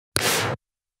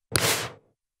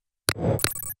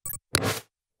This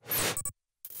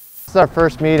is our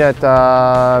first meet at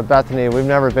Bethany. We've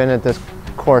never been at this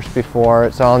course before.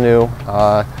 It's all new.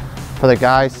 For the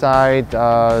guys' side,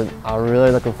 I'm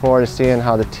really looking forward to seeing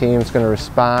how the team's going to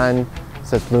respond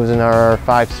since losing our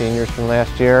 5 seniors from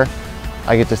last year.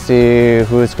 I get to see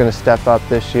who's going to step up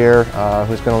this year,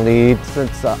 who's going to lead.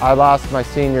 Since I lost my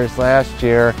seniors last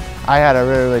year, I had a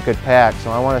really good pack,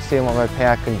 so I want to see what my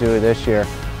pack can do this year.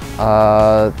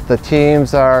 The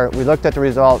teams we looked at the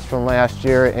results from last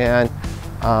year, and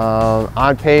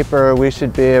on paper we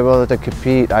should be able to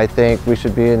compete. I think we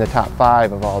should be in the top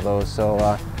 5 of all those,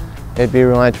 so it'd be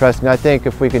really interesting. I think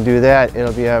if we can do that,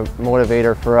 it'll be a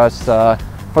motivator for us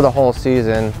for the whole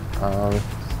season,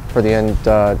 for the end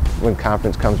when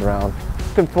conference comes around.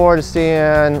 Looking forward to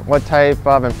seeing what type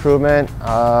of improvement.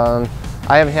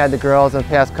 I haven't had the girls in the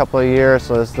past couple of years,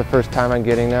 so this is the first time I'm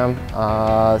getting them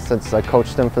since I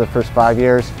coached them for the first 5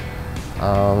 years.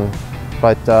 I'm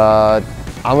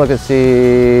looking to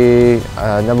see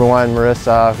number 1,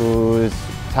 Marissa, who's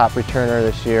top returner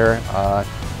this year.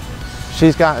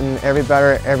 She's gotten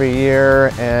better every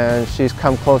year, and she's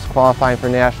come close to qualifying for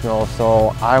nationals.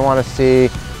 So I want to see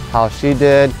how she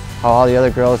did, how all the other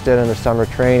girls did in their summer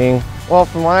training. Well,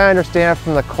 from what I understand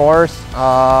from the course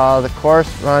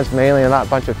runs mainly in a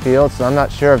bunch of fields, so I'm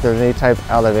not sure if there's any type of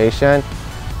elevation.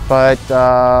 But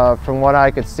from what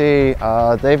I could see,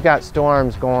 they've got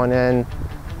storms going in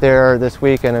there this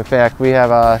weekend. In fact, we have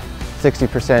a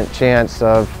 60% chance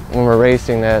of when we're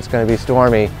racing that it's going to be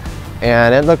stormy.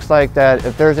 And it looks like that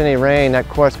if there's any rain, that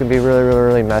course can be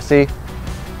really messy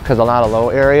because a lot of low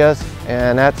areas,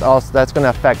 and that's going to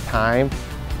affect time.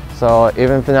 So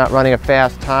even if they're not running a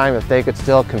fast time, if they could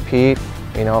still compete,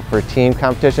 you know, for team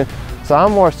competition. So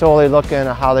I'm more solely looking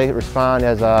at how they respond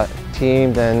as a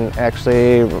team than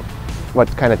actually what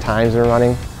kind of times they're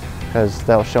running, because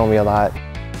that'll show me a lot.